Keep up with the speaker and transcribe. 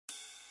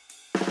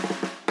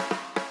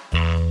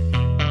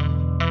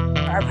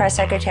our press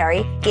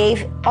secretary,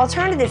 gave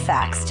alternative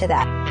facts to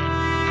that.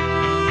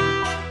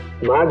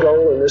 My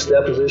goal in this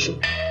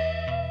deposition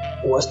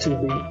was to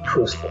be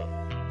truthful,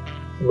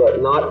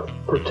 but not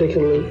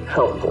particularly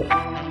helpful.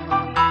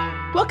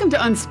 Welcome to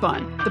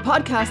Unspun, the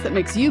podcast that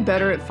makes you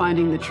better at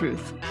finding the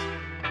truth.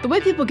 The way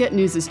people get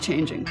news is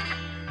changing.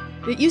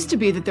 It used to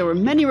be that there were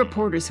many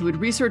reporters who would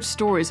research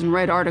stories and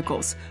write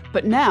articles,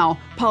 but now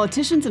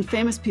politicians and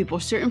famous people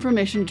share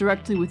information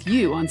directly with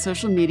you on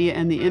social media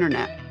and the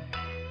internet.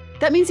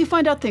 That means you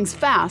find out things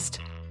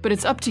fast, but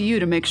it's up to you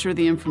to make sure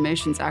the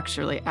information's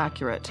actually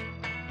accurate.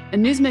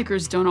 And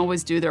newsmakers don't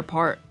always do their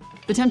part.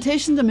 The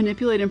temptation to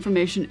manipulate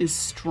information is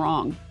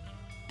strong.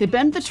 They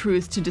bend the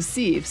truth to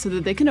deceive so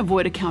that they can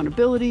avoid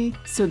accountability,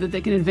 so that they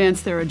can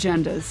advance their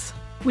agendas.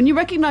 When you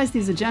recognize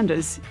these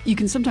agendas, you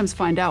can sometimes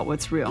find out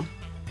what's real.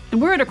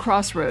 And we're at a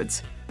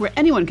crossroads where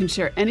anyone can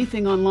share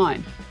anything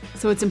online,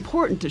 so it's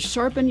important to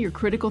sharpen your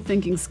critical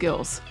thinking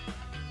skills.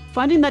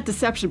 Finding that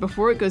deception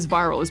before it goes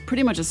viral is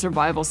pretty much a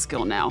survival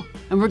skill now,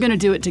 and we're going to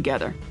do it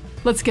together.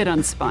 Let's get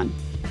unspun.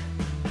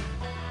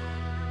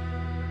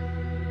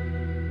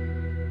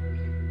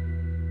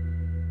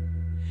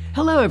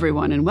 Hello,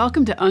 everyone, and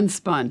welcome to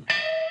Unspun.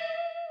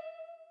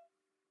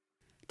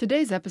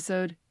 Today's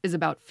episode is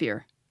about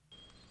fear.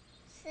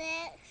 6,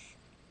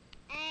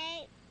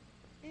 8,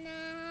 9,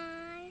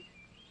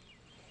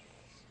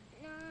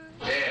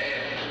 10,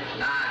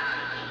 9,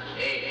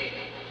 8,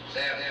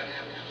 7,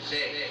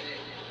 6,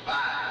 5,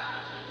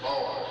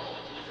 4,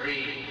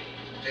 3,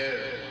 2,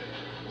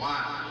 1,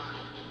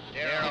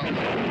 0.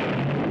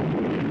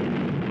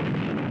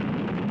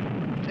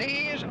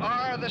 These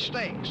are the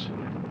stakes.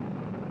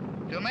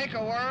 To make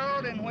a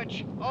world in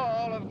which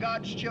all of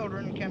God's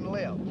children can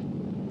live,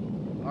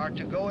 or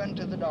to go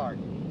into the dark.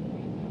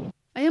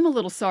 I am a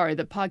little sorry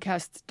that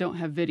podcasts don't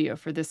have video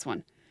for this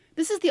one.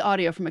 This is the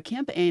audio from a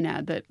campaign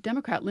ad that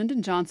Democrat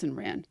Lyndon Johnson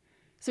ran.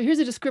 So here's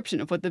a description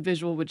of what the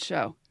visual would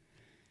show.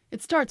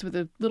 It starts with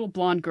a little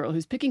blonde girl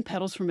who's picking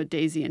petals from a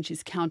daisy and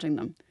she's counting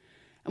them.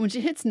 And when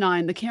she hits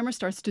 9, the camera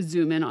starts to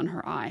zoom in on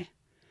her eye.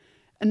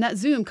 And that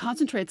zoom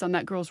concentrates on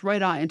that girl's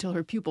right eye until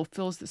her pupil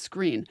fills the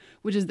screen,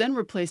 which is then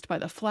replaced by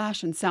the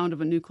flash and sound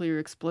of a nuclear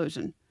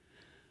explosion.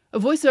 A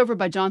voiceover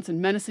by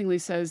Johnson menacingly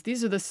says,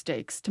 "These are the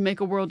stakes, to make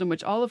a world in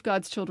which all of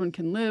God's children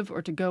can live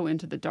or to go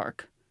into the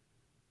dark."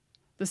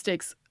 The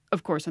stakes,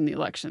 of course, in the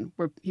election,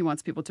 where he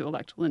wants people to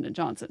elect Lyndon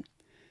Johnson.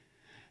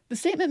 The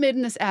statement made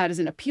in this ad is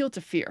an appeal to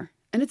fear,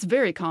 and it's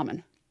very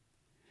common.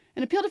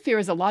 An appeal to fear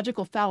is a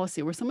logical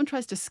fallacy where someone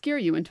tries to scare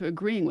you into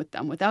agreeing with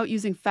them without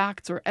using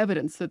facts or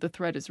evidence that the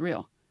threat is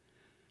real.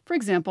 For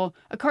example,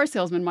 a car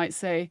salesman might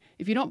say,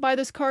 "If you don't buy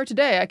this car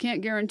today, I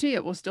can't guarantee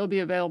it will still be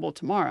available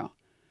tomorrow."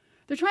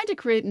 They're trying to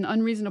create an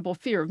unreasonable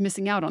fear of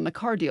missing out on the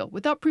car deal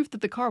without proof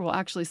that the car will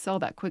actually sell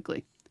that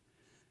quickly.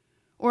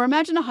 Or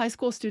imagine a high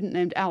school student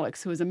named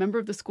Alex who is a member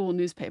of the school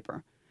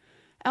newspaper.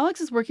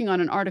 Alex is working on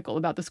an article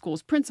about the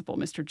school's principal,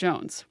 Mr.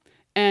 Jones,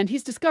 and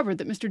he's discovered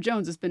that Mr.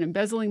 Jones has been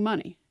embezzling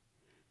money.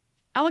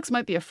 Alex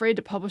might be afraid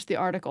to publish the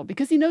article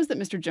because he knows that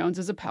Mr. Jones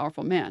is a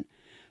powerful man.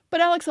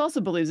 But Alex also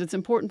believes it's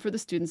important for the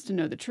students to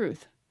know the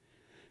truth.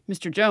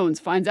 Mr. Jones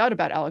finds out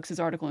about Alex's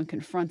article and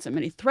confronts him,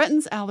 and he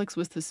threatens Alex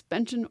with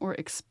suspension or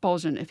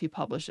expulsion if he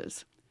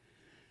publishes.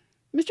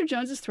 Mr.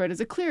 Jones's threat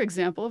is a clear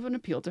example of an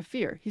appeal to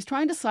fear. He's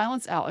trying to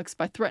silence Alex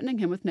by threatening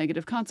him with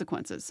negative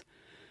consequences.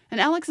 And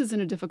Alex is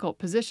in a difficult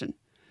position,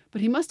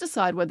 but he must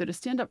decide whether to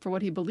stand up for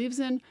what he believes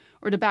in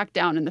or to back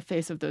down in the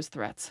face of those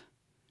threats.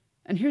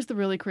 And here's the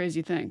really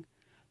crazy thing.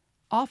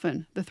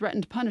 Often, the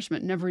threatened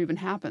punishment never even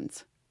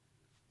happens.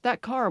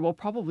 That car will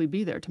probably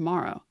be there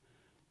tomorrow.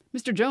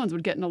 Mr. Jones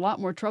would get in a lot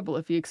more trouble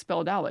if he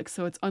expelled Alex,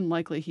 so it's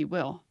unlikely he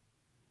will.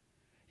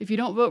 If you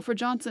don't vote for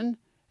Johnson,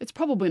 it's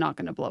probably not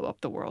going to blow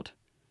up the world.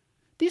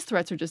 These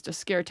threats are just a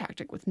scare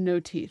tactic with no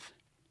teeth.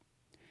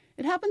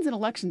 It happens in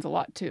elections a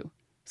lot, too.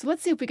 So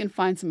let's see if we can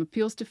find some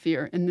appeals to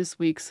fear in this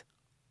week's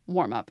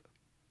warm-up.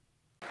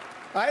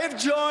 I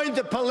have joined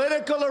the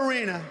political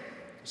arena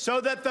so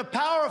that the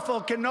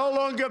powerful can no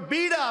longer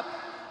beat up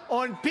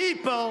on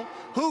people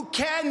who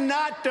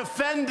cannot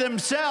defend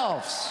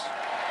themselves.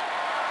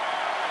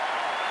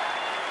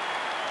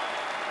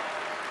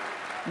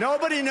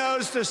 Nobody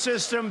knows the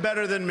system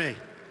better than me.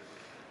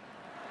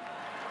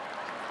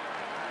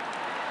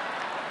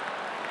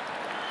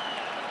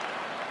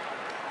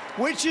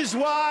 Which is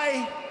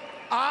why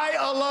I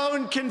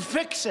alone can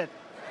fix it.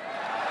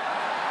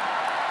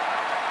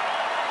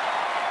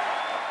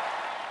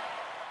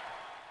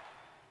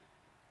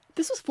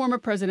 This was former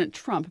President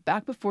Trump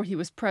back before he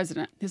was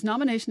president, his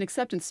nomination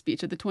acceptance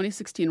speech at the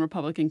 2016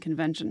 Republican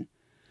Convention.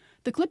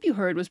 The clip you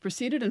heard was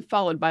preceded and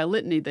followed by a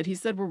litany that he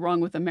said were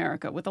wrong with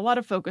America, with a lot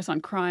of focus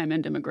on crime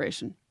and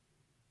immigration.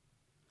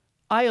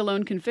 I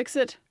alone can fix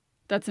it?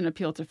 That's an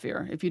appeal to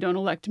fear. If you don't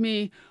elect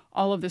me,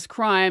 all of this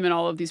crime and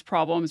all of these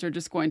problems are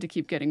just going to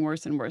keep getting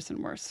worse and worse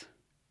and worse.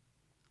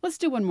 Let's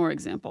do one more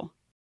example.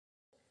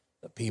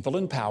 The people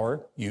in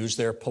power use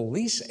their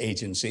police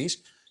agencies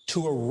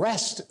to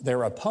arrest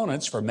their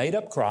opponents for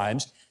made-up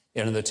crimes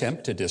in an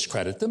attempt to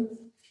discredit them,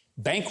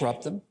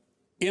 bankrupt them,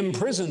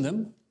 imprison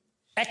them,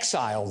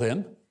 exile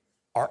them,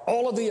 or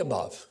all of the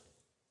above.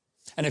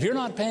 And if you're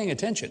not paying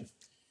attention,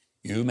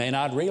 you may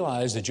not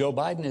realize that Joe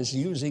Biden is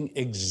using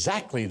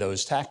exactly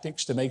those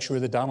tactics to make sure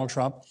that Donald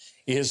Trump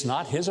is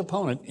not his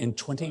opponent in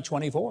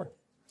 2024.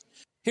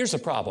 Here's the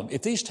problem.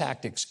 If these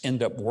tactics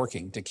end up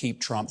working to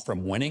keep Trump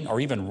from winning or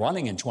even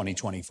running in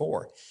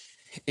 2024,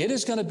 it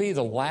is going to be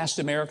the last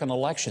American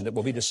election that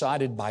will be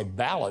decided by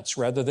ballots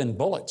rather than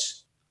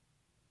bullets.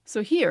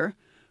 So here,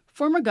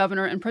 former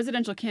governor and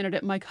presidential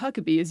candidate Mike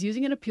Huckabee is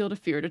using an appeal to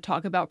fear to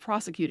talk about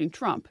prosecuting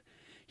Trump.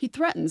 He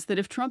threatens that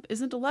if Trump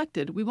isn't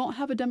elected, we won't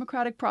have a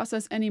democratic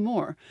process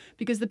anymore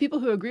because the people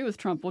who agree with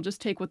Trump will just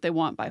take what they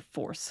want by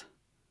force.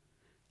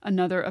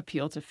 Another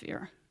appeal to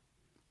fear.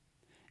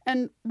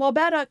 And while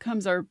bad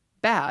outcomes are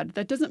bad,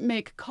 that doesn't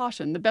make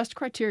caution the best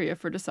criteria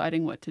for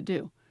deciding what to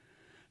do.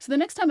 So the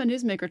next time a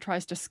newsmaker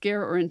tries to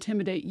scare or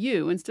intimidate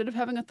you instead of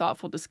having a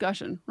thoughtful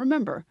discussion,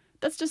 remember,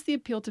 that's just the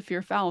appeal to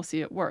fear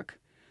fallacy at work.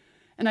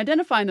 And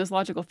identifying those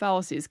logical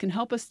fallacies can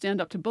help us stand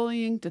up to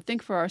bullying, to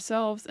think for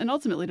ourselves, and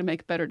ultimately to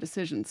make better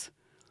decisions.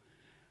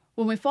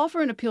 When we fall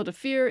for an appeal to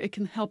fear, it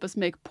can help us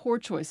make poor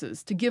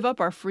choices, to give up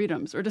our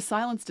freedoms, or to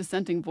silence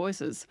dissenting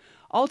voices,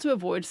 all to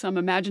avoid some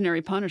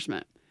imaginary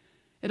punishment.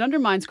 It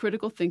undermines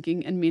critical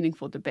thinking and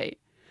meaningful debate.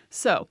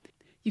 So,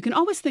 you can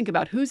always think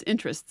about whose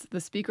interests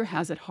the speaker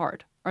has at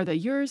heart. Are they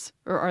yours,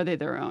 or are they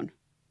their own?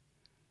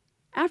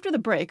 After the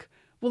break,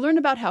 we'll learn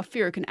about how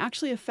fear can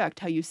actually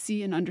affect how you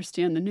see and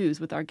understand the news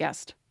with our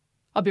guest.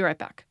 I'll be right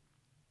back.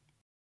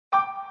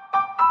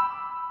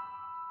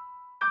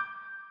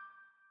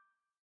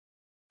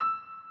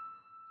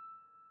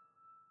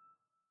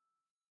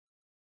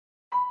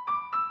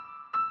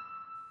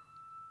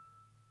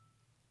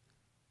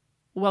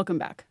 Welcome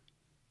back.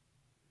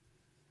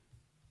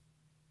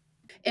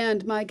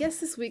 And my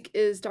guest this week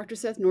is Dr.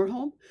 Seth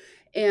Norrholm,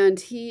 and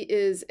he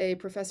is a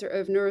professor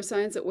of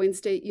neuroscience at Wayne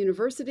State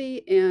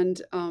University.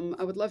 And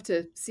I would love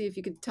to see if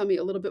you could tell me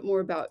a little bit more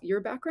about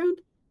your background.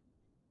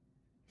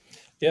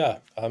 Yeah,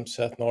 I'm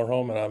Seth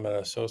Norrholm, and I'm an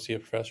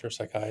associate professor of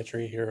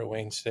psychiatry here at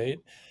Wayne State.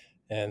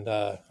 And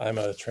I'm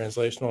a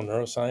translational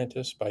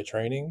neuroscientist by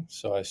training.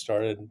 So I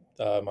started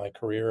my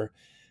career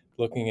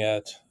looking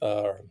at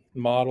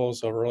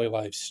models of early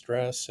life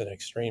stress and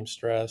extreme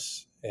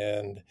stress.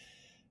 And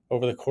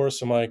over the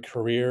course of my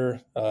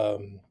career,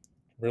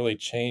 really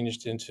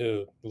changed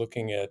into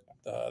looking at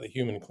the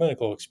human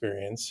clinical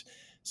experience.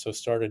 So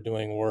started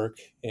doing work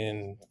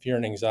in fear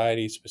and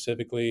anxiety,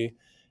 specifically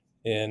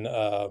in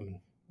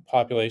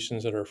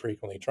populations that are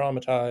frequently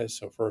traumatized.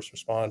 So first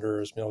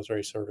responders,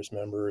 military service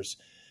members,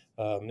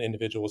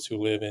 individuals who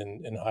live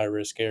in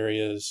high-risk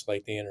areas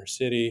like the inner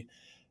city.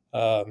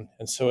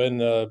 And so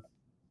in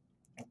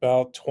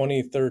about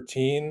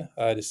 2013,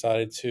 I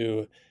decided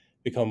to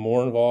become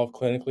more involved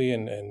clinically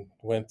and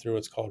went through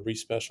what's called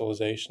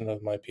respecialization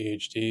of my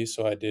PhD.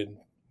 So I did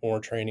more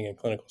training in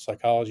clinical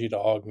psychology to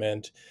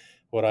augment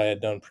what I had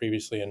done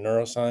previously in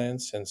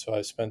neuroscience. And so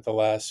I spent the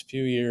last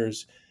few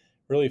years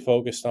really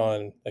focused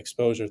on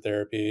exposure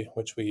therapy,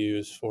 which we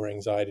use for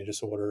anxiety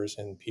disorders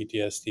and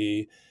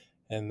PTSD.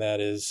 And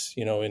that is,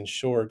 in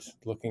short,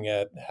 looking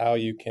at how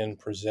you can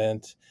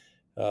present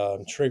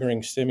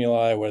triggering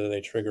stimuli, whether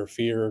they trigger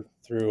fear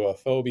through a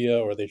phobia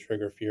or they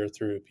trigger fear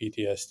through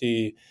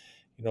PTSD,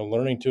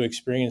 learning to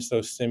experience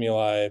those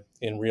stimuli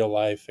in real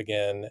life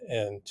again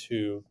and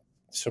to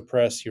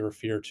suppress your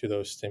fear to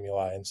those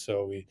stimuli. And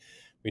so we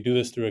do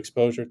this through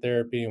exposure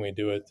therapy, and we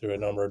do it through a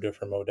number of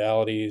different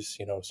modalities.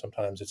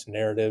 Sometimes it's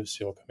narratives.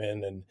 You'll come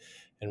in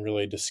and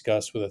really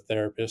discuss with a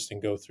therapist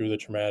and go through the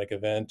traumatic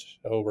event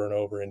over and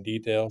over in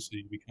detail so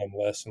you become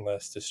less and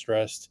less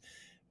distressed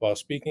while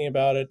speaking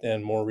about it.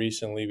 And more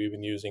recently, we've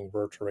been using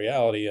virtual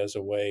reality as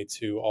a way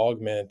to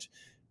augment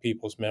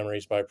people's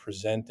memories by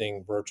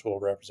presenting virtual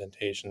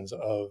representations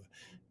of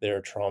their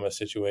trauma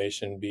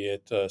situation, be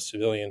it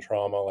civilian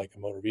trauma like a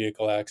motor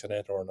vehicle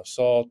accident or an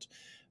assault,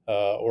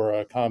 or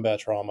a combat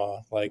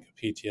trauma like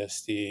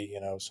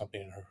PTSD,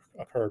 something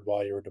occurred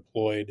while you were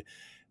deployed,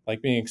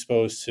 like being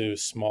exposed to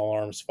small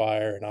arms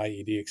fire and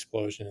IED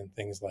explosion and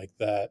things like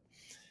that.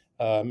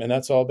 And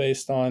that's all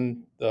based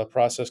on the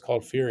process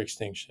called fear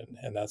extinction.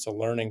 And that's a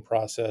learning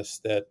process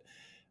that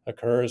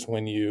occurs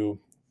when you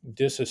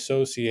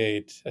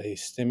disassociate a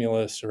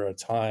stimulus or a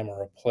time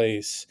or a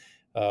place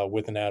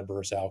with an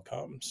adverse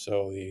outcome.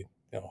 So the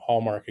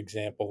hallmark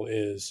example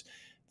is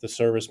the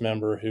service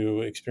member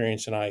who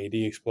experienced an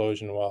IED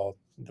explosion while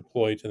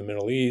deployed to the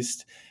Middle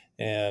East.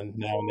 And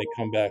now when they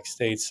come back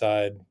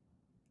stateside,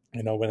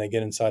 when they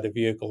get inside a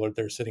vehicle or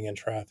they're sitting in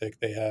traffic,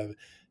 they have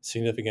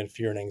significant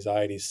fear and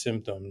anxiety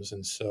symptoms.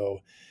 And so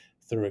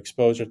through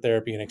exposure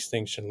therapy and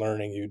extinction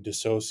learning, you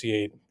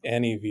disassociate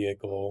any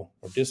vehicle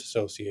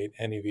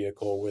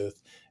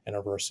with an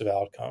aversive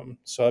outcome.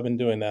 So I've been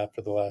doing that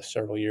for the last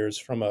several years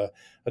from a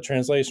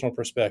translational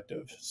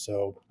perspective.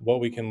 So what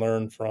we can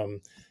learn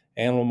from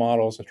animal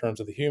models in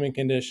terms of the human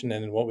condition,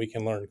 and what we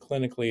can learn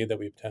clinically that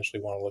we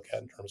potentially want to look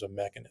at in terms of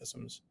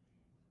mechanisms.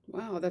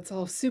 Wow, that's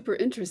all super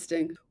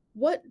interesting.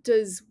 What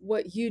does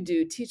what you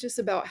do teach us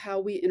about how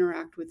we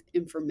interact with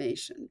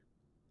information?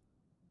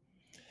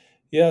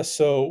 Yeah,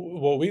 so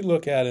what we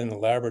look at in the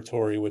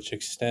laboratory, which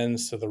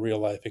extends to the real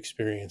life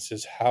experience,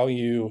 is how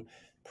you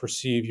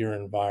perceive your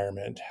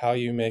environment, how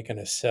you make an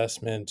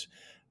assessment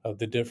of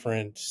the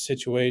different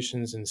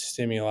situations and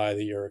stimuli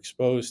that you're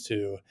exposed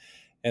to.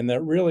 And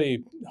that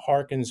really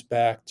harkens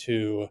back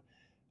to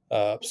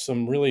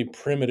some really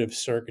primitive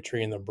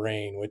circuitry in the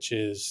brain, which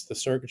is the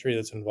circuitry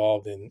that's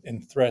involved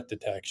in threat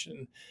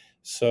detection.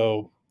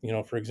 So,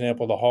 for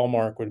example, the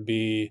hallmark would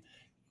be,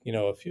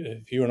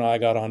 if you and I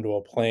got onto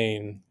a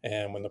plane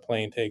and when the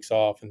plane takes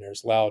off and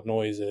there's loud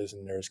noises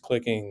and there's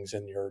clickings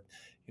and you're,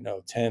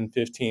 10,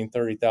 15,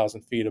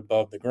 30,000 feet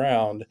above the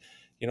ground,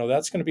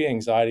 that's going to be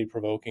anxiety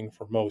provoking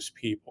for most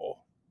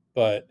people.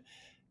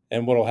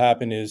 And what will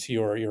happen is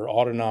your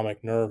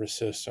autonomic nervous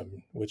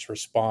system, which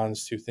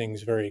responds to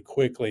things very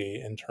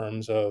quickly in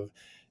terms of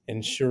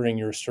ensuring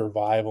your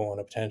survival in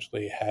a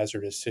potentially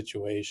hazardous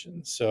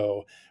situation.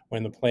 So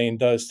when the plane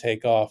does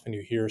take off and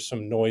you hear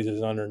some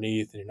noises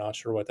underneath and you're not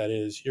sure what that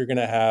is, you're going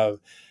to have,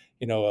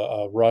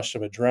 a rush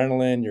of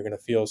adrenaline. You're going to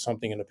feel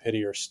something in the pit of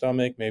your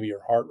stomach. Maybe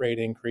your heart rate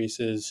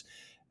increases.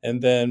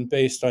 And then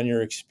based on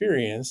your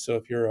experience, so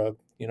if you're a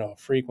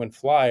frequent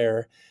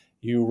flyer,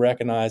 you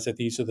recognize that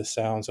these are the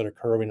sounds that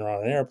occur when you're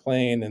on an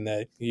airplane, and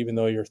that even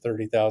though you're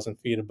 30,000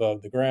 feet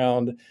above the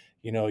ground,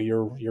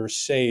 you're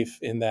safe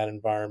in that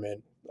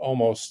environment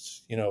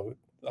almost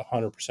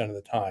 100% of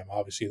the time.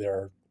 Obviously, there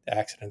are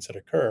accidents that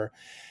occur,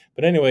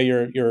 but anyway,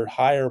 your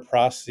higher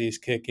processes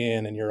kick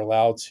in, and you're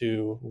allowed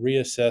to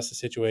reassess the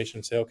situation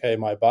and say, okay,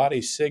 my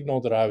body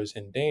signaled that I was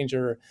in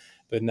danger,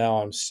 but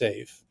now I'm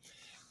safe.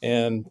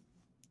 And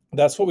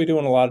that's what we do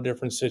in a lot of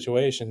different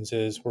situations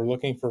is we're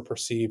looking for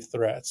perceived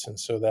threats. And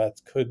so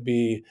that could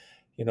be,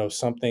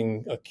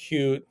 something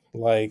acute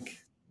like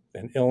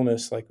an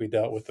illness like we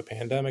dealt with the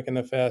pandemic in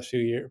the past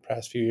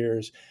few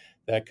years.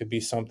 That could be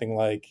something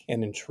like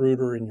an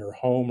intruder in your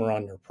home or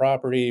on your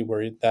property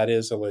where that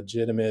is a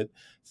legitimate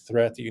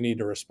threat that you need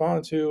to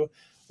respond to.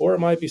 Or it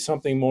might be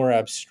something more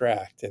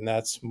abstract, and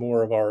that's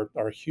more of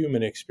our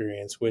human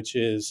experience, which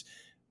is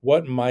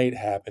what might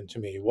happen to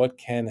me? What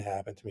can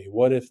happen to me?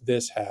 What if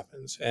this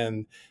happens?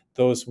 And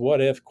those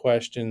what if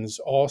questions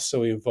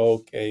also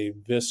evoke a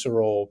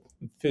visceral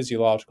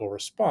physiological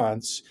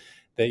response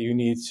that you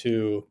need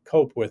to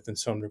cope with in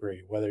some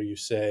degree, whether you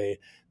say,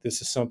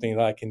 this is something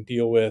that I can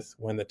deal with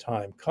when the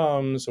time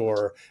comes,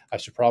 or I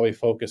should probably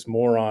focus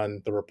more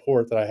on the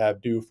report that I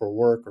have due for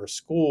work or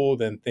school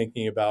than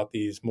thinking about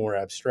these more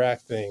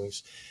abstract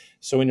things.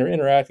 So when you're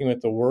interacting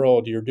with the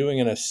world, you're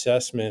doing an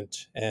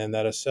assessment, and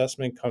that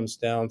assessment comes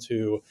down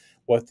to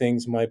what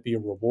things might be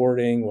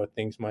rewarding, what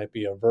things might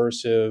be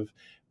aversive,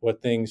 what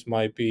things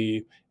might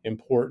be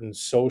important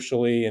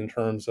socially in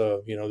terms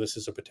of, this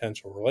is a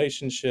potential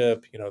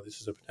relationship,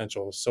 this is a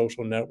potential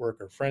social network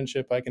or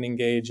friendship I can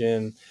engage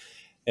in.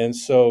 And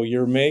so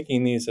you're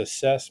making these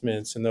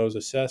assessments, and those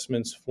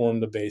assessments form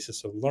the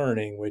basis of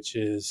learning, which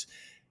is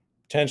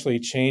potentially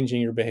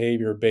changing your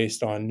behavior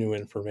based on new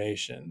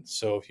information.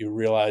 So if you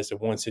realize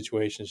that one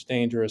situation is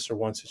dangerous or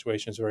one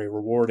situation is very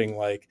rewarding,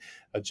 like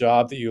a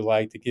job that you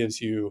like that gives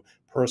you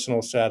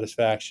personal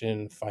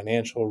satisfaction,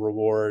 financial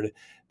reward,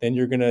 then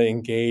you're going to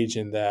engage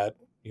in that,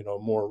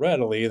 more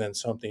readily than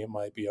something that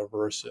might be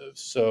aversive.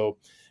 So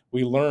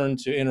we learn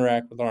to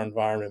interact with our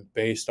environment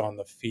based on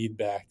the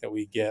feedback that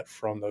we get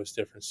from those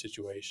different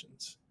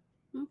situations.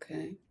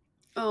 Okay.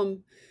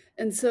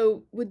 And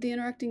so would the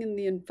interacting in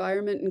the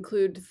environment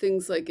include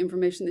things like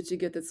information that you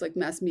get that's like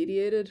mass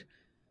mediated?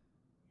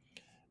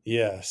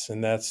 Yes,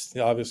 and that's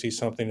obviously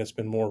something that's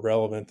been more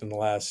relevant in the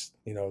last,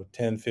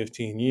 10,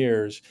 15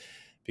 years,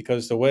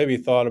 because the way we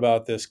thought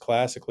about this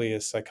classically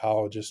as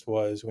psychologists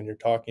was when you're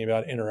talking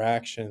about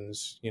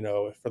interactions,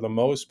 for the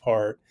most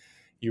part,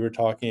 you were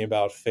talking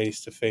about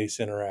face-to-face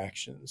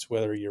interactions,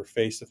 whether you're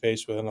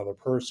face-to-face with another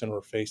person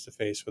or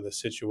face-to-face with a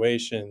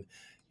situation.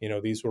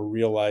 These were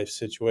real life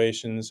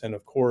situations. And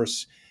of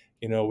course,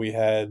 we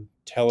had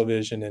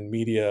television and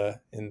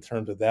media in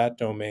terms of that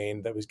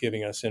domain that was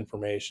giving us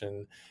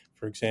information,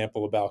 for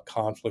example, about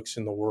conflicts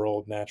in the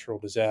world, natural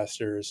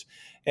disasters.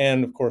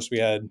 And of course, we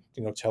had,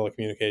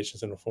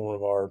 telecommunications in the form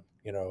of our,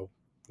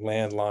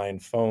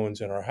 landline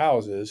phones in our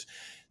houses.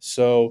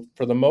 So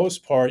for the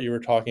most part, you were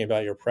talking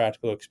about your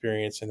practical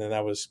experience, and then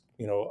that was,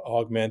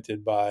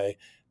 augmented by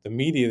the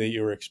media that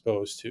you were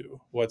exposed to.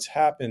 What's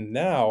happened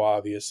now,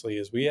 obviously,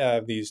 is we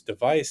have these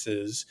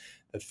devices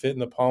that fit in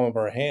the palm of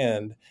our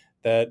hand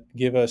that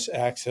give us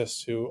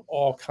access to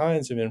all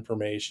kinds of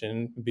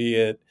information, be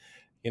it,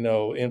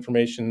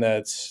 information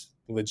that's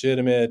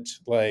legitimate,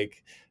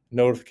 like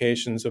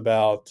notifications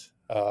about,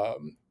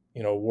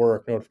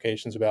 work,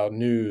 notifications about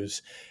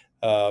news,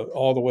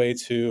 all the way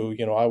to,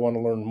 I want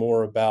to learn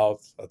more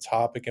about a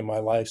topic in my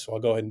life, so I'll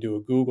go ahead and do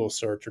a Google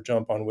search or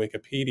jump on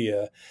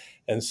Wikipedia.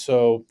 And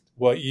so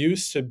what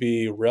used to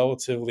be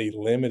relatively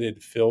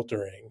limited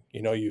filtering,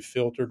 you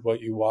filtered what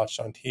you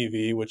watched on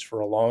TV, which for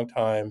a long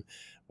time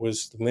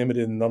was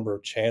limited in the number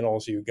of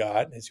channels you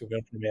got as you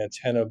went from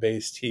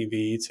antenna-based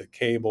TV to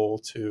cable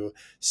to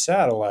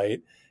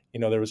satellite.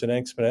 There was an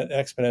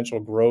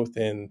exponential growth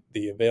in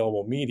the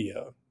available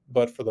media.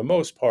 But for the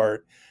most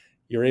part,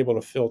 you're able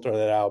to filter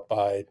that out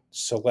by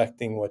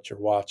selecting what you're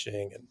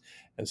watching.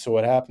 And so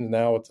what happens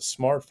now with the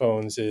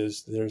smartphones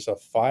is there's a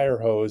fire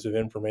hose of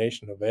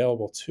information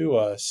available to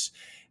us.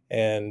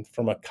 And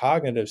from a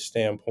cognitive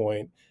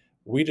standpoint,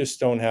 we just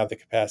don't have the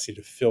capacity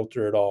to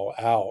filter it all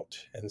out.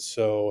 And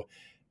so,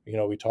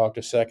 we talked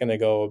a second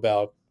ago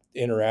about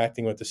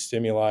interacting with the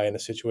stimuli and the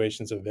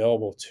situations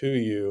available to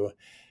you.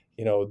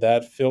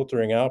 That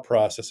filtering out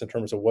process in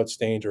terms of what's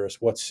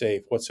dangerous, what's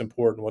safe, what's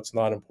important, what's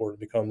not important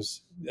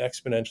becomes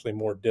exponentially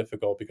more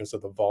difficult because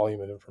of the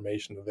volume of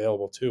information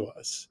available to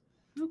us.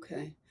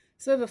 Okay.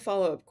 So I have a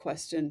follow-up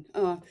question.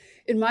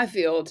 In my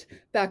field,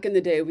 back in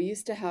the day, we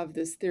used to have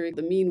this theory,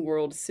 the mean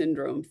world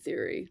syndrome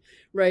theory,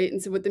 right?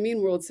 And so what the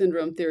mean world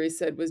syndrome theory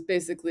said was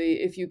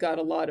basically if you got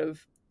a lot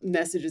of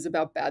messages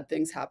about bad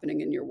things happening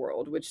in your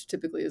world, which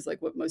typically is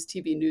like what most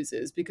TV news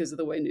is because of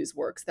the way news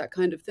works, that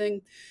kind of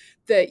thing,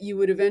 that you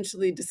would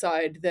eventually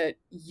decide that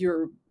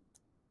your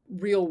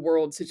real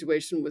world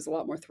situation was a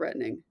lot more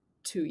threatening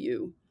to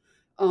you.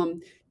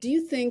 Do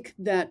you think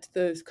that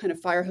the kind of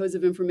fire hose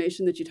of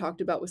information that you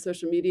talked about with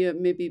social media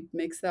maybe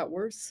makes that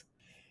worse?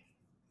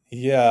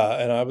 Yeah,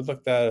 and I would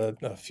look at it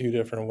a few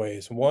different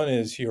ways. One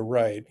is you're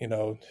right,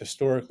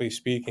 historically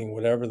speaking,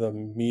 whatever the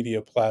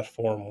media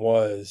platform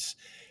was,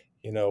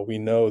 we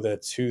know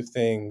that two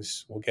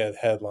things will get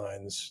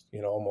headlines,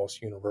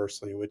 almost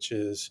universally, which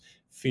is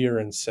fear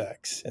and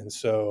sex. And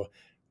so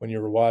when you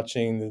were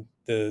watching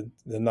the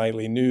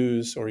nightly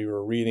news or you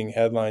were reading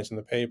headlines in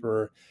the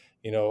paper,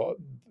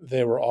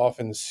 they were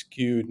often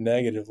skewed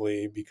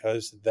negatively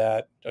because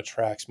that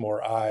attracts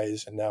more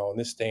eyes. And now in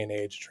this day and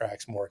age,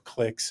 attracts more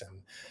clicks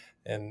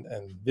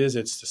and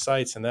visits to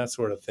sites and that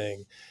sort of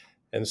thing.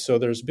 And so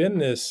there's been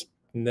this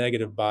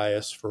negative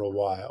bias for a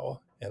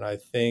while. And I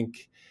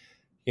think,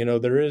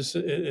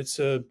 it's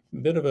a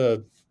bit of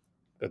a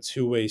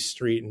two-way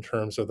street in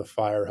terms of the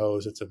fire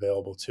hose that's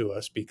available to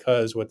us,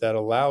 because what that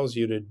allows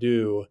you to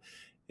do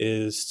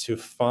is to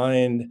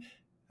find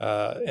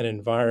an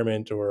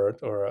environment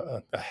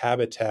or a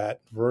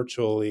habitat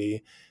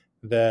virtually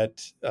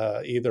that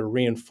either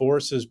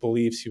reinforces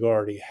beliefs you've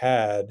already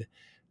had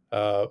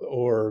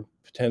or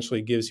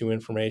potentially gives you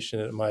information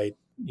that might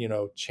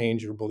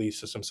change your belief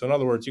system. So in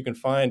other words, you can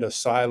find a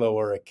silo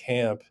or a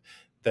camp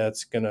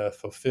that's going to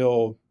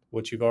fulfill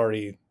what you've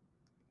already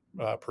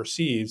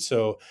perceived.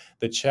 So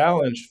the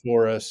challenge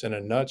for us in a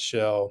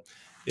nutshell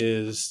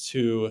is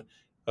to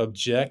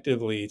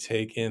objectively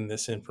take in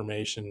this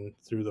information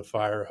through the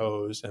fire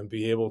hose and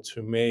be able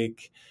to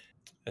make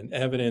an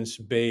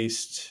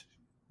evidence-based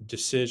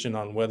decision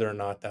on whether or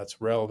not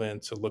that's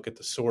relevant, to look at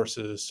the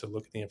sources, to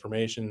look at the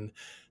information,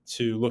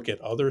 to look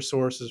at other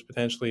sources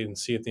potentially and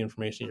see if the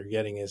information you're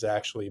getting is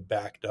actually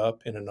backed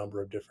up in a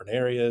number of different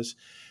areas.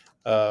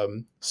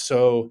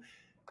 So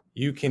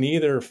you can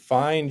either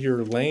find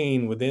your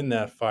lane within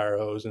that fire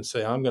hose and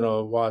say, I'm going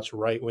to watch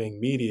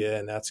right-wing media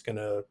and that's going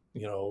to,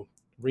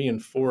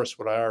 reinforce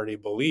what I already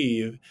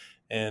believe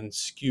and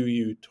skew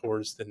you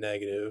towards the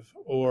negative.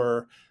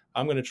 Or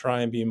I'm going to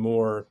try and be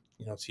more,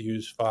 to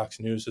use Fox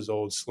News's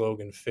old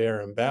slogan,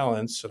 fair and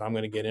balanced. And I'm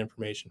going to get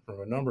information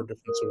from a number of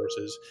different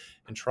sources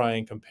and try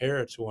and compare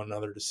it to one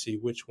another to see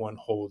which one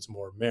holds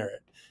more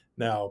merit.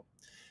 Now,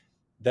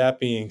 that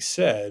being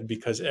said,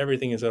 because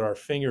everything is at our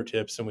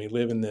fingertips and we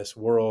live in this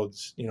world,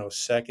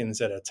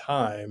 seconds at a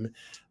time,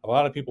 a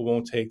lot of people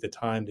won't take the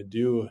time to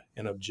do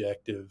an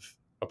objective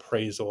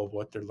appraisal of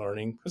what they're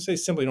learning because they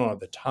simply don't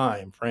have the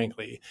time,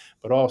 frankly,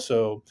 but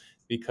also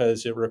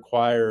because it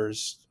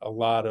requires a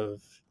lot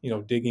of,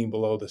 digging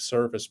below the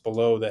surface,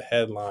 below the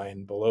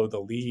headline, below the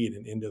lead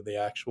and into the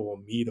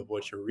actual meat of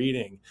what you're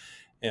reading.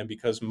 And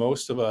because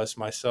most of us,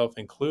 myself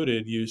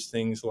included, use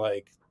things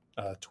like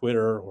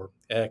Twitter or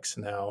X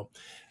now.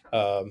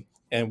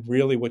 And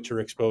really what you're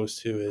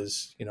exposed to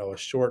is, a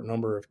short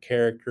number of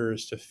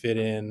characters to fit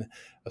in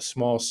a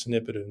small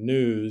snippet of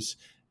news.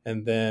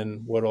 And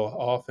then what will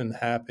often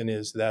happen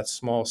is that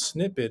small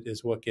snippet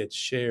is what gets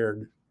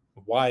shared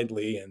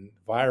widely and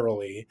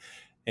virally,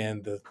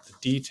 and the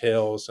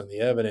details and the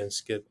evidence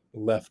get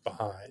left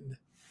behind.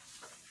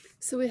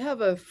 So we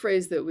have a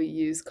phrase that we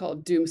use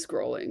called doom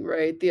scrolling,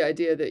 right? The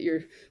idea that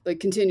you're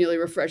like continually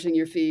refreshing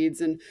your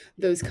feeds and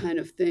those kind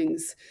of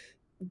things.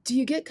 Do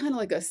you get kind of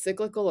like a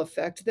cyclical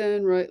effect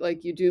then, right?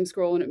 Like you doom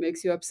scroll and it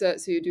makes you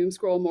upset, so you doom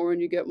scroll more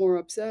and you get more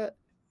upset?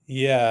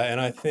 Yeah, and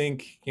I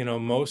think,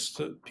 most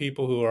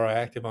people who are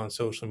active on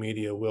social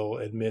media will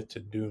admit to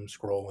doom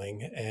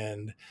scrolling.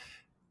 And,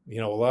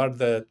 a lot of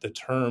the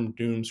term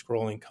doom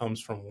scrolling comes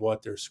from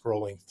what they're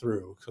scrolling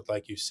through. Because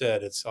like you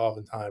said, it's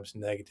oftentimes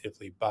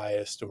negatively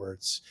biased or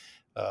it's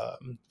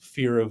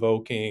fear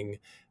evoking.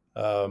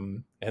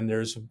 And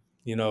there's,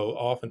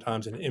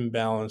 oftentimes an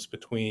imbalance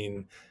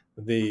between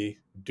the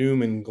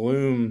doom and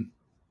gloom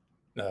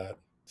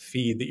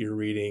feed that you're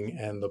reading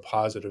and the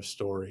positive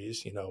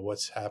stories,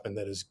 what's happened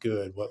that is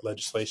good, what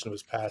legislation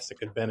was passed that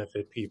could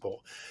benefit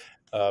people.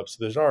 So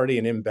there's already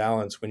an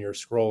imbalance when you're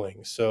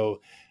scrolling.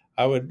 So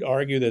I would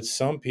argue that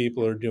some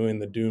people are doing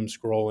the doom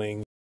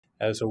scrolling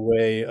as a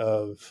way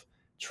of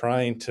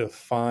trying to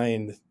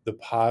find the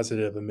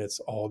positive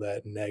amidst all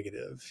that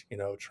negative,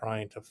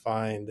 trying to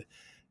find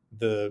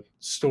the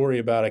story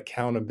about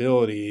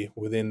accountability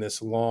within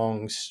this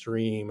long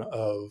stream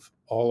of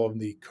all of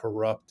the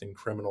corrupt and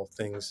criminal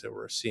things that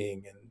we're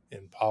seeing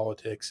in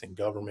politics and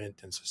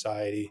government and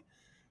society.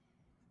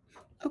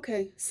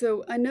 Okay,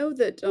 so I know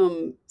that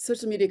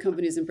social media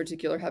companies in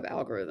particular have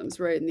algorithms,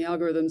 right? And the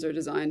algorithms are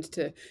designed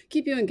to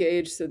keep you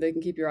engaged so they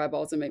can keep your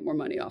eyeballs and make more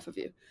money off of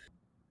you.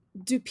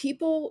 Do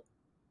people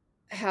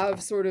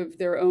have sort of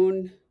their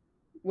own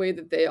way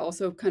that they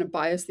also kind of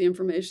bias the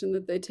information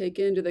that they take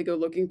in? Do they go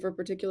looking for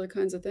particular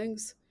kinds of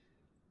things?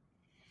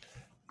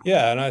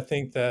 Yeah, and I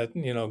think that,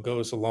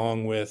 goes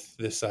along with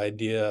this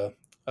idea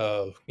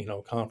of,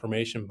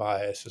 confirmation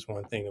bias is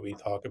one thing that we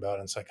talk about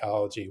in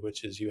psychology,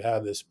 which is you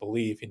have this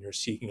belief and you're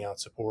seeking out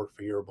support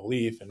for your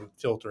belief and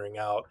filtering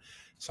out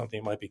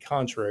something that might be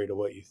contrary to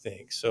what you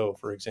think. So,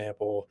 for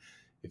example,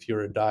 if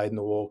you're a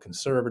dyed-in-the-wool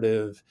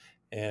conservative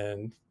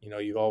and,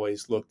 you've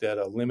always looked at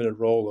a limited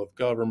role of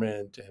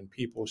government and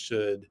people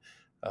should,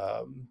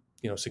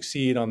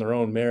 succeed on their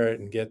own merit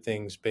and get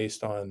things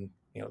based on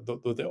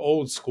the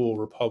old school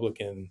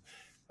Republican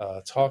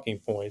talking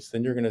points,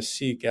 then you're going to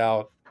seek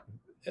out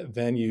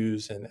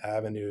venues and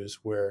avenues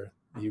where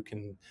you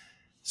can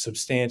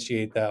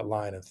substantiate that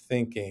line of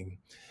thinking.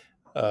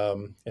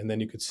 And then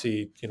you could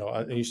see,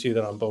 and you see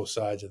that on both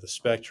sides of the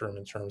spectrum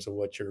in terms of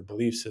what your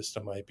belief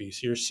system might be.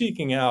 So you're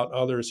seeking out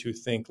others who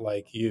think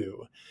like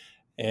you.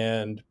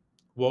 And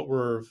what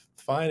we're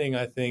finding,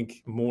 I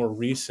think, more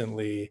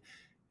recently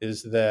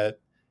is that,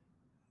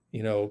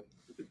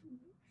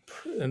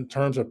 in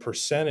terms of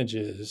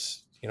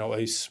percentages,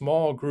 a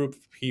small group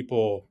of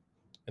people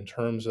in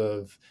terms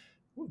of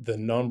the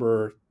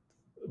number,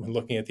 when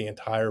looking at the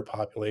entire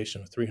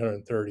population of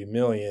 330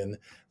 million,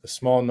 the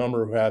small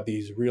number who have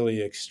these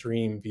really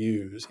extreme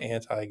views,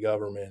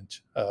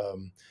 anti-government,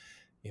 the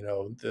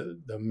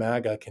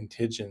MAGA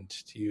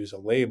contingent, to use a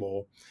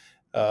label,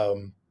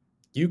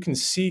 you can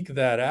seek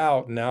that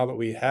out now that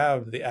we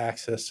have the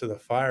access to the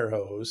fire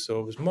hose. So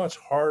it was much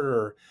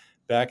harder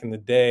back in the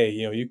day.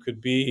 You could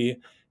be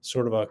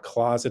sort of a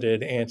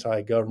closeted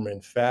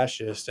anti-government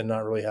fascist and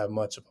not really have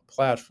much of a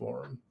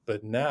platform.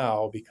 But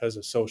now, because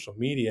of social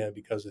media,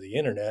 because of the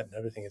internet and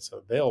everything that's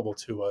available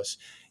to us,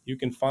 you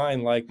can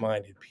find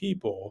like-minded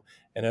people.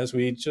 And as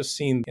we just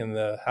seen in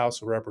the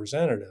House of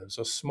Representatives,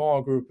 a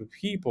small group of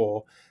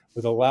people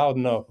with a loud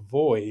enough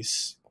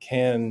voice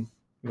can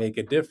make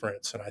a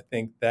difference. And I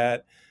think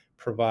that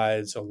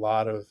provides a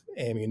lot of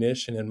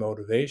ammunition and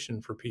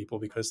motivation for people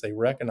because they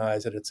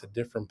recognize that it's a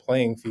different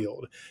playing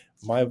field.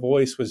 My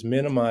voice was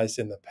minimized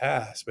in the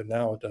past, but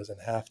now it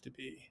doesn't have to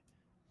be.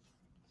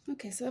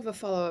 Okay, so I have a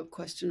follow-up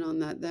question on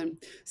that then.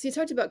 So you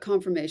talked about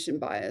confirmation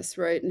bias,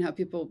 right? And how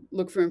people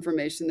look for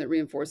information that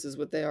reinforces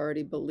what they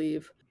already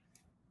believe.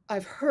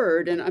 I've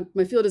heard, and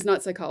my field is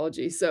not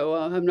psychology, so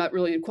I'm not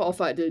really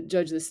qualified to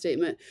judge this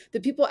statement,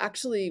 that people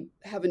actually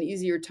have an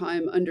easier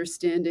time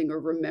understanding or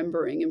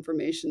remembering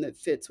information that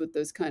fits with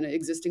those kind of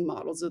existing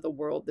models of the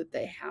world that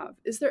they have.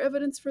 Is there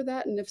evidence for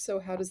that? And if so,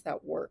 how does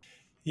that work?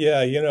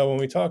 Yeah, when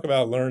we talk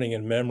about learning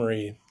and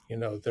memory,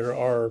 there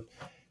are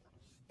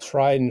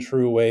tried and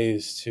true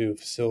ways to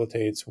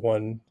facilitate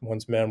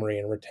one's memory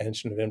and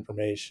retention of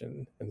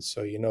information. And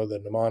so, the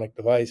mnemonic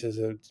devices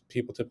that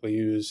people typically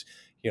use,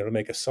 to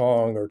make a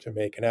song or to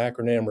make an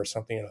acronym or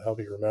something that'll help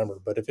you remember.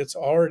 But if it's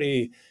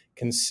already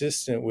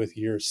consistent with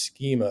your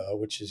schema,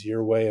 which is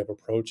your way of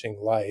approaching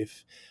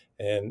life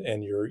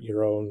and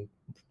your own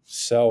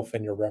self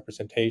and your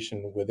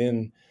representation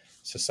within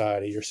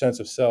society, your sense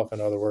of self, in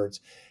other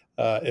words,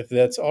 if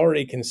that's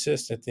already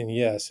consistent, then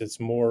yes, it's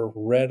more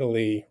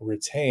readily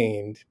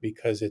retained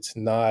because it's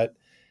not,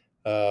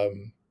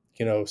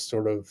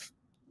 sort of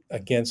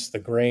against the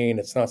grain.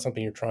 It's not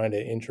something you're trying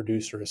to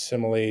introduce or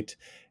assimilate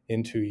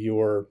into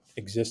your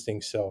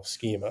existing self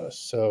schema.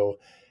 So,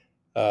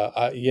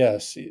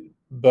 yes,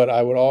 but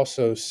I would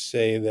also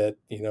say that,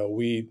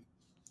 we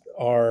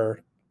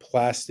are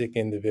plastic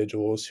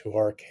individuals who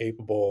are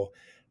capable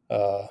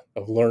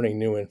of learning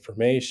new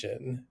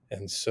information.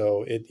 And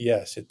so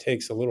it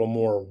takes a little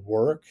more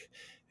work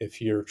if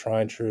you're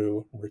trying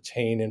to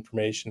retain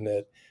information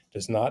that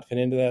does not fit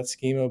into that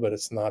schema, but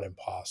it's not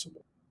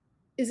impossible.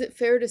 Is it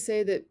fair to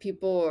say that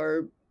people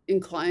are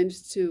inclined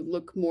to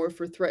look more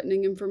for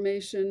threatening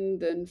information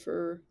than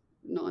for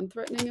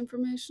non-threatening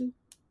information?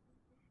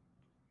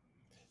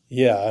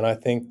 Yeah, and I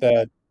think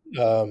that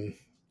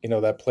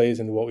that plays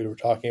into what we were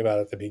talking about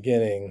at the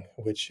beginning,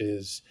 which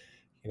is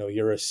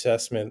your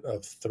assessment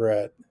of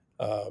threat.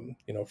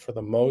 For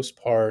the most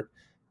part,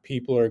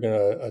 people are going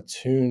to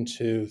attune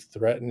to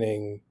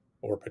threatening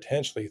or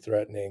potentially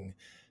threatening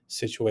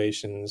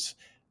situations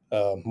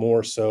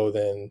more so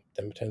than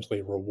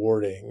potentially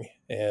rewarding,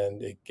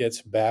 and it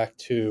gets back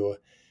to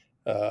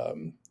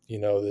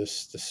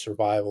this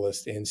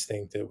survivalist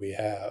instinct that we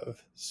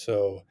have.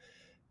 So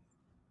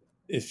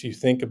if you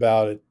think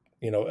about it,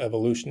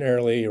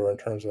 evolutionarily or in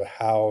terms of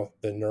how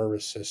the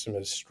nervous system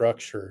is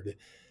structured,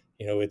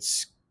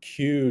 it's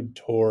skewed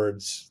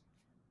towards,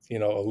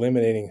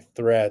 eliminating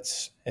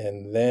threats,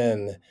 and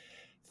then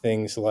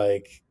things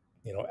like,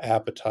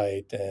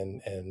 appetite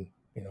and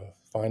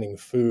finding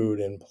food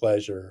and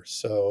pleasure.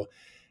 So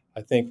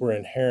I think we're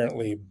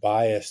inherently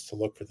biased to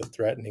look for the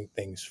threatening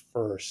things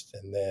first,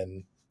 and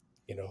then,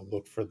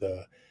 look for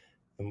the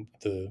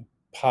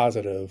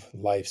positive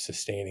life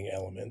sustaining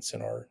elements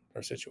in our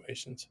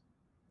situations.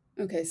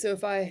 Okay, so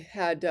if I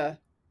had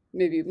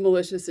maybe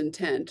malicious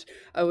intent,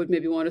 I would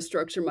maybe want to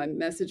structure my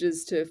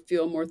messages to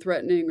feel more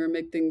threatening or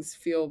make things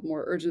feel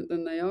more urgent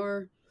than they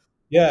are.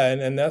 Yeah,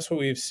 and that's what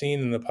we've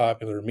seen in the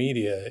popular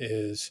media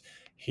is,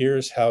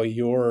 here's how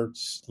your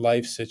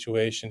life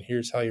situation,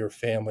 here's how your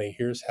family,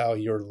 here's how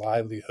your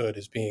livelihood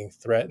is being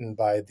threatened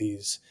by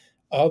these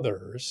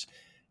others.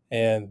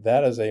 And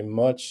that is a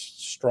much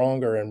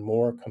stronger and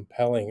more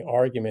compelling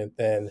argument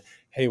than,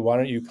 hey, why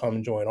don't you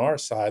come join our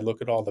side? Look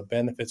at all the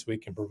benefits we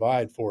can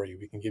provide for you.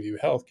 We can give you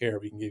health care.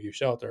 We can give you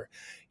shelter.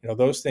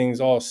 Those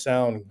things all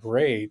sound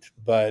great,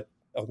 but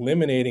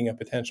eliminating a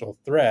potential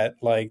threat,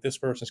 like this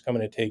person's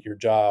coming to take your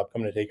job,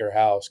 coming to take your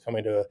house,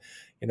 coming to,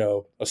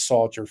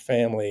 assault your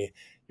family,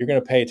 you're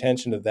going to pay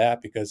attention to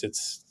that because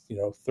it's,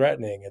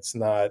 threatening. It's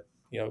not,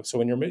 so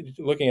when you're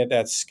looking at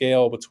that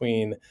scale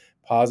between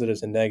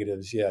positives and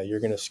negatives, yeah,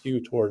 you're going to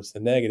skew towards the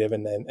negative,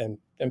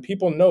 and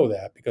people know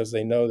that because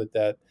they know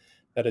that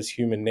is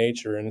human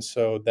nature. And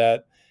so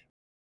that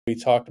we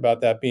talked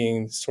about that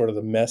being sort of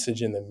the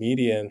message in the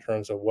media in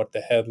terms of what the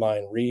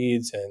headline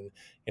reads. And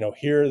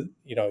here,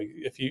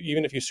 if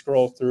you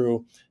scroll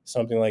through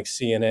something like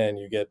CNN,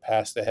 you get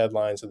past the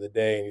headlines of the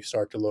day and you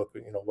start to look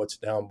what's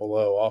down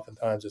below.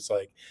 Oftentimes it's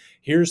like,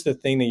 here's the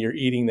thing that you're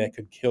eating that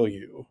could kill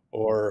you,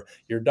 or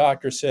your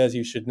doctor says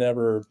you should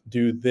never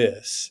do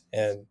this.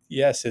 And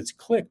yes, it's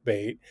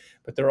clickbait,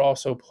 but they're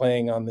also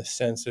playing on the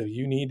sense of,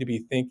 you need to be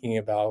thinking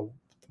about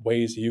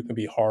ways that you can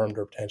be harmed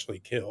or potentially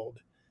killed.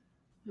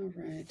 All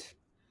right.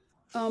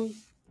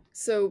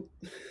 So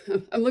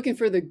I'm looking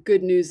for the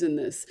good news in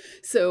this.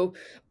 So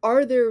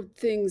are there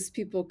things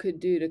people could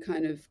do to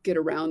kind of get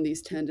around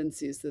these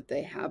tendencies that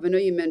they have? I know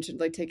you mentioned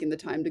like taking the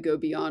time to go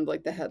beyond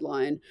like the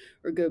headline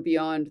or go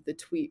beyond the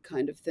tweet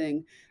kind of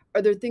thing.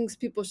 Are there things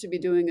people should be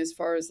doing as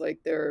far as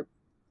like their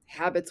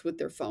habits with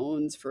their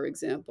phones, for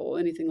example,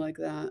 anything like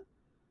that?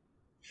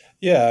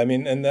 Yeah, I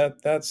mean, and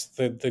that's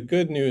the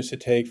good news to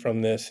take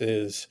from this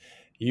is,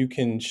 you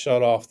can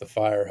shut off the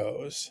fire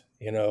hose.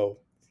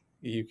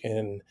 You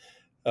can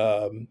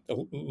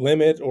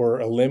limit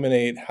or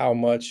eliminate how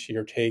much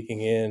you're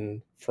taking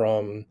in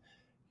from,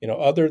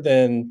 other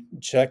than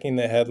checking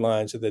the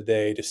headlines of the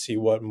day to see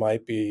what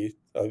might be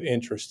of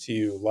interest to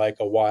you, like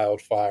a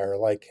wildfire,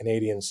 like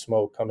Canadian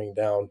smoke coming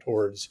down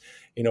towards,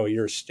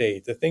 your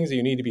state. The things that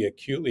you need to be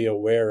acutely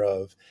aware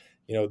of,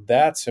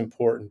 that's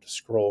important to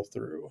scroll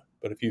through.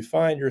 But if you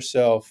find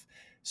yourself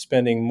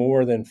spending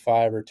more than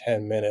 5 or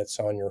 10 minutes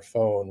on your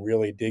phone,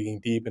 really digging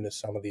deep into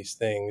some of these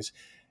things,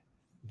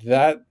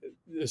 that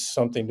is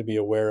something to be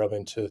aware of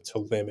and to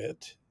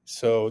limit.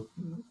 So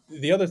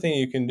the other thing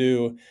you can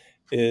do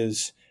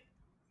is,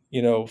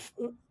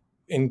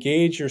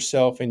 engage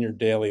yourself in your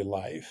daily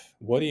life.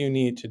 What do you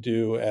need to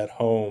do at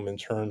home in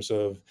terms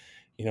of,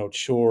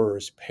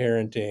 chores,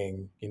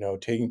 parenting,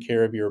 taking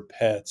care of your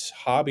pets,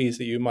 hobbies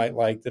that you might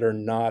like that are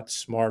not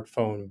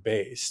smartphone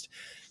based.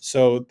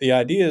 So the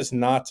idea is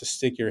not to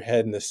stick your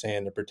head in the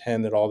sand and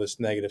pretend that all this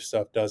negative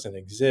stuff doesn't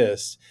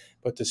exist,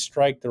 but to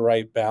strike the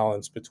right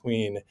balance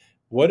between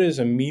what is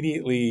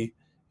immediately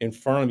in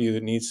front of you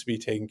that needs to be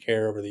taken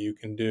care of or that you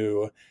can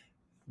do,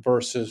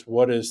 versus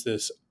what is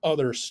this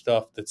other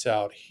stuff that's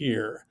out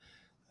here.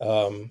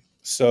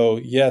 So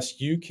yes,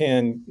 you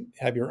can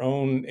have your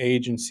own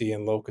agency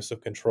and locus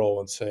of control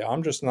and say,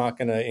 I'm just not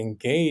going to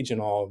engage in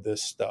all of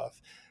this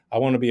stuff. I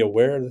want to be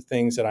aware of the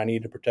things that I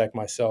need to protect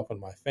myself and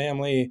my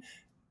family,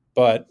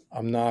 but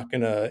I'm not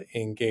going to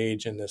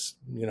engage in this,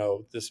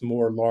 this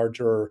more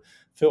larger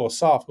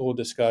philosophical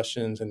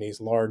discussions and these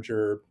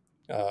larger,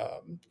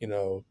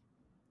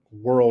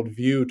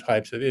 worldview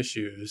types of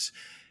issues.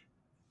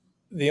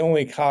 The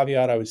only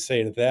caveat I would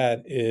say to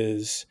that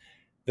is,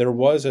 there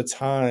was a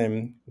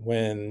time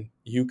when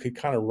you could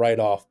kind of write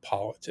off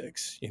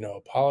politics.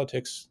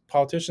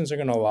 Politicians are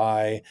going to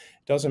lie. It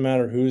doesn't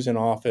matter who's in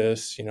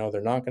office.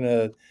 They're not going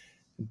to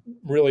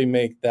really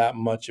make that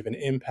much of an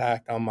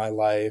impact on my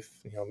life.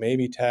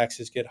 Maybe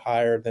taxes get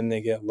higher, then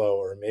they get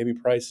lower. Maybe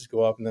prices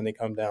go up and then they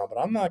come down. But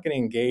I'm not going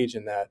to engage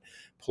in that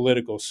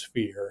political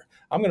sphere.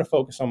 I'm going to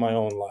focus on my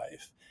own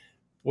life.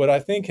 What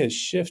I think has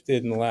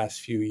shifted in the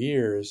last few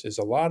years is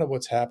a lot of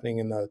what's happening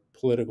in the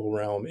political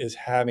realm is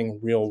having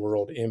real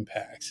world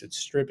impacts. It's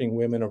stripping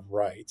women of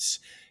rights.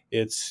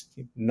 It's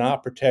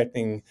not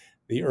protecting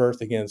the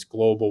earth against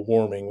global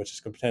warming,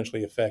 which could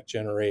potentially affect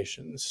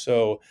generations.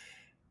 So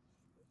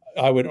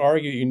I would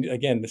argue,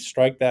 again, to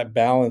strike that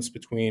balance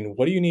between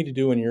what do you need to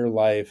do in your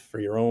life for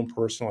your own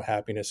personal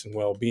happiness and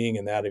well-being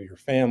and that of your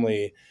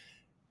family,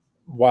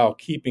 while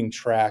keeping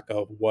track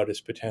of what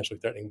is potentially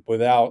threatening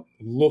without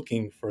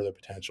looking for the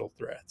potential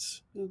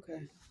threats.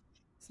 Okay.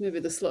 So maybe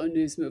the slow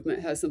news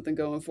movement has something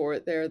going for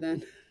it there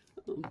then.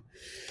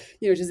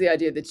 Which is the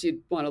idea that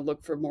you'd want to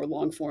look for more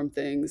long form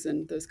things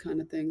and those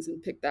kind of things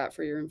and pick that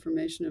for your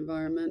information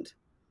environment.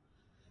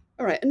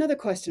 All right, another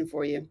question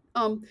for you.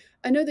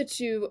 I know that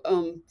you,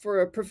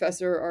 for a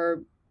professor,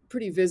 are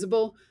pretty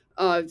visible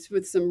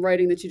with some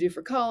writing that you do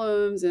for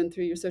columns and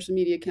through your social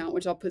media account,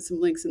 which I'll put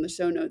some links in the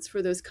show notes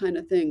for those kind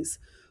of things.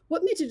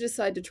 What made you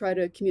decide to try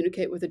to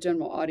communicate with a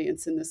general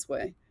audience in this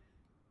way?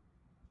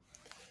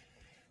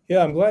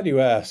 Yeah, I'm glad you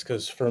asked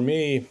because for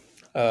me,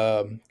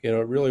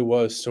 it really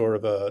was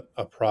sort of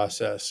a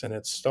process, and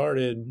it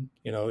started,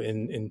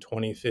 in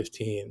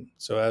 2015.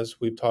 So as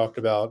we've talked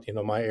about,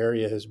 my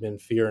area has been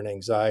fear and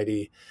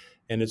anxiety,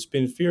 and it's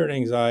been fear and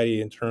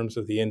anxiety in terms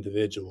of the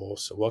individual.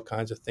 So what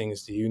kinds of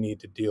things do you need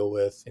to deal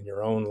with in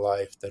your own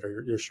life that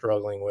you're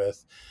struggling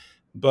with?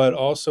 But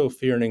also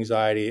fear and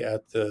anxiety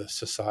at the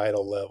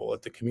societal level,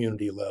 at the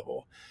community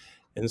level.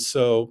 And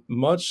so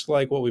much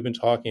like what we've been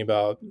talking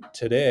about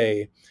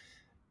today,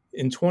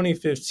 in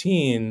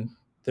 2015,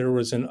 there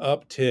was an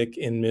uptick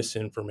in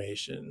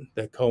misinformation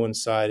that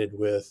coincided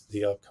with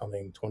the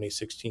upcoming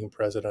 2016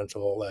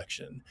 presidential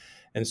election.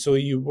 And so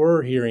you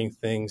were hearing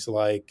things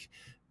like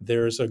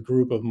there's a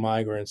group of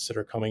migrants that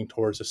are coming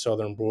towards the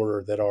southern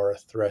border that are a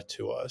threat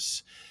to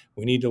us.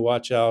 We need to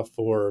watch out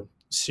for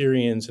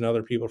Syrians and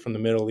other people from the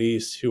Middle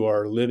East who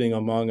are living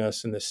among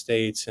us in the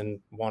States and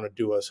want to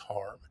do us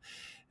harm.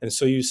 And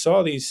so you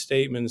saw these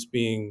statements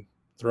being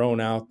thrown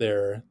out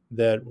there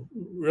that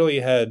really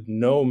had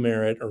no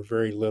merit or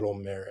very little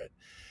merit.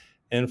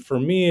 And for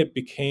me, it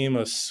became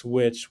a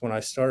switch when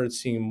I started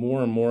seeing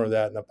more and more of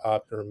that in the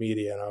popular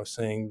media. And I was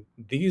saying,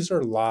 these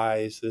are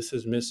lies. This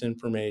is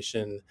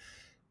misinformation.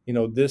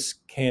 This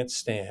can't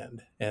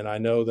stand. And I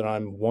know that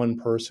I'm one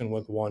person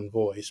with one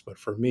voice, but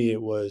for me,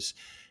 it was,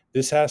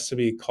 this has to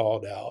be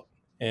called out.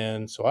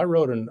 And so I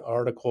wrote an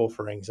article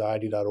for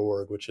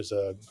anxiety.org, which is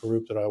a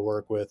group that I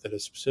work with that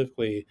is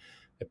specifically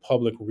a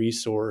public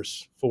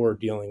resource for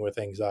dealing with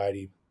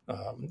anxiety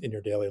in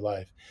your daily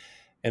life.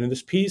 And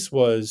this piece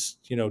was,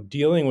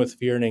 dealing with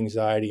fear and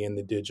anxiety in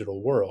the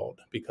digital world,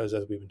 because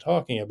as we've been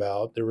talking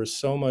about, there was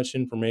so much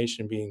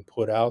information being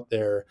put out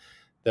there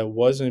that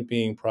wasn't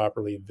being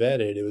properly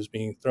vetted. It was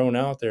being thrown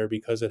out there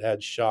because it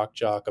had shock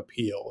jock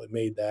appeal. It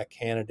made that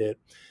candidate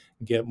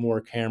get more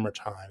camera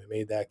time. It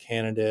made that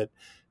candidate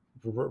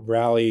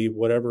rally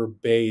whatever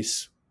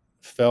base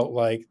felt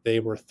like they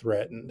were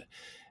threatened.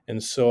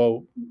 And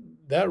so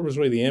that was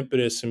really the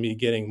impetus in me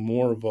getting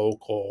more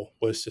vocal,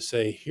 was to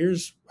say,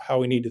 here's how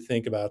we need to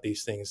think about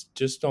these things.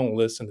 Just don't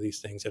listen to these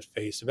things at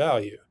face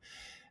value.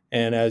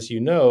 And as you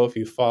know, if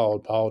you've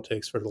followed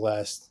politics for the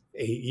last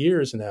 8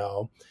 years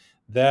now,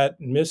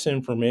 that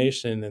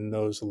misinformation and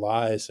those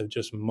lies have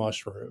just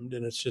mushroomed,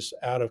 and it's just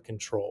out of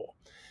control.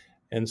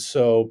 And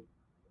so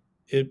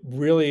it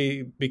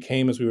really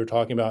became, as we were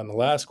talking about in the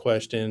last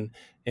question,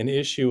 an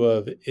issue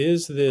of,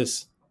 is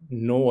this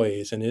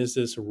noise and is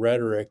this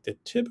rhetoric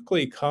that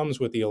typically comes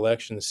with the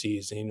election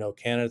season,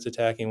 candidates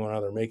attacking one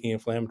another, making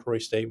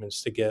inflammatory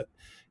statements to get,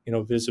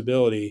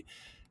 visibility,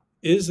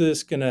 is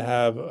this going to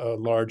have a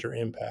larger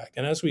impact?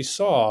 And as we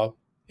saw,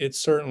 it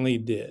certainly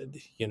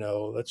did.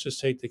 Let's just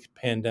take the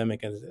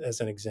pandemic as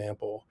an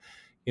example.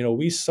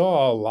 We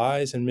saw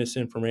lies and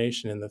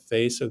misinformation in the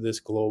face of this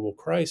global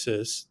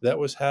crisis that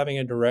was having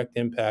a direct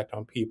impact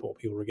on people.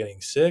 People were getting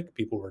sick,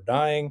 people were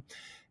dying,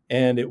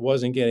 and it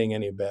wasn't getting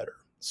any better.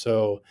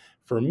 So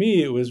for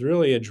me, it was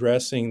really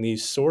addressing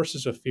these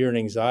sources of fear and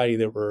anxiety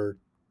that were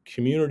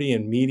community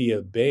and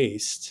media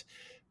based,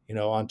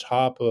 on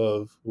top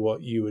of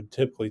what you would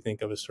typically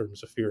think of as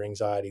terms of fear,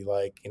 anxiety,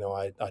 like,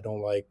 I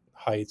don't like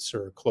heights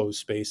or closed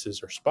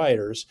spaces or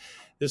spiders.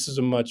 This is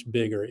a much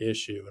bigger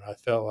issue. And I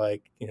felt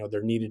like,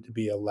 there needed to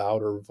be a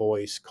louder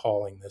voice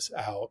calling this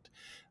out.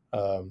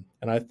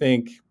 And I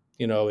think,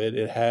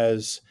 it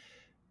has,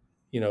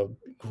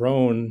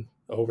 grown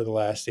over the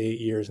last 8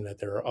 years, and that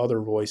there are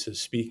other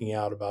voices speaking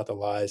out about the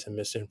lies and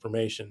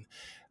misinformation.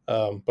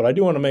 But I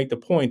do want to make the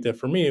point that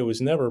for me, it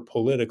was never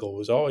political. It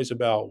was always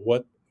about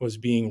what was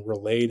being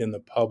relayed in the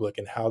public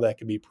and how that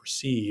could be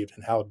perceived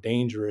and how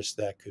dangerous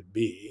that could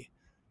be.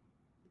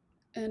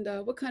 And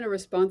what kind of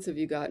response have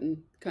you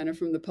gotten kind of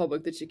from the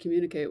public that you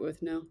communicate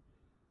with now?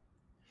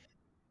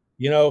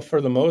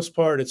 For the most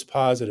part, it's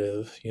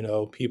positive.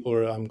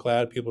 I'm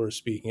glad people are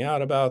speaking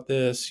out about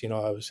this. I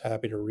was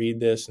happy to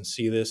read this and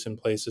see this in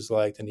places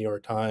like the New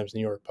York Times,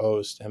 New York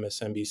Post,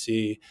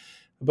 MSNBC.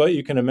 But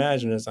you can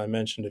imagine, as I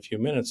mentioned a few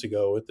minutes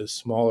ago, with this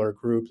smaller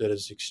group that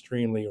is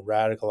extremely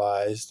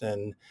radicalized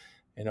and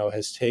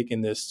has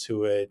taken this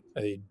to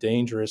a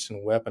dangerous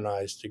and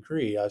weaponized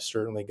degree, I've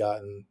certainly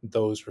gotten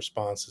those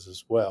responses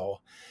as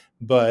well.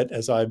 But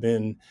as I've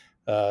been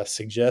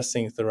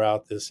suggesting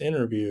throughout this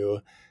interview,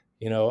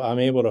 I'm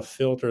able to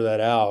filter that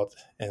out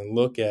and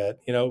look at,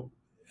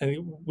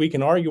 and we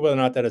can argue whether or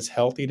not that is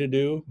healthy to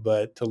do,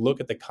 but to look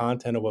at the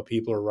content of what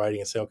people are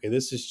writing and say, okay,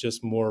 this is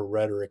just more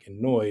rhetoric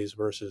and noise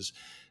versus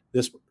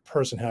this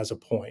person has a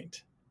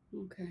point.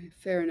 Okay,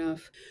 fair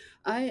enough.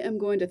 I am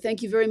going to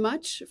thank you very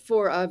much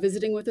for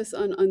visiting with us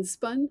on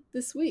Unspun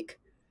this week.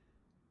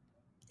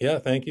 Yeah,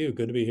 thank you.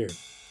 Good to be here.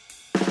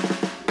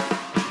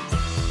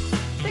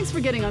 Thanks for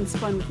getting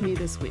unspun with me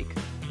this week.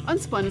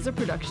 Unspun is a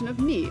production of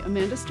me,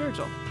 Amanda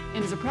Sturgill,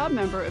 and is a proud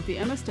member of the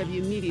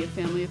MSW Media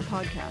family of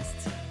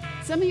podcasts.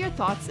 Send me your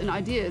thoughts and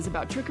ideas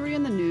about trickery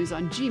in the news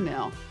on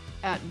Gmail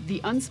at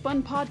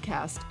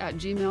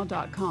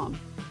TheUnspunPodcast@gmail.com.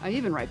 I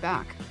even write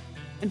back.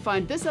 And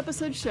find this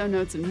episode's show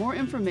notes and more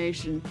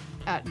information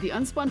at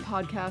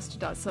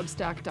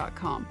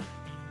TheUnspunPodcast.substack.com.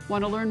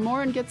 Want to learn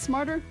more and get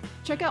smarter?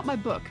 Check out my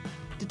book,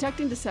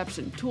 Detecting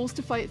Deception, Tools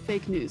to Fight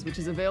Fake News, which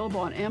is available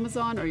on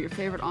Amazon or your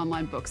favorite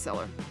online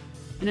bookseller.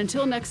 And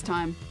until next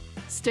time,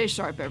 stay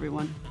sharp,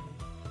 everyone.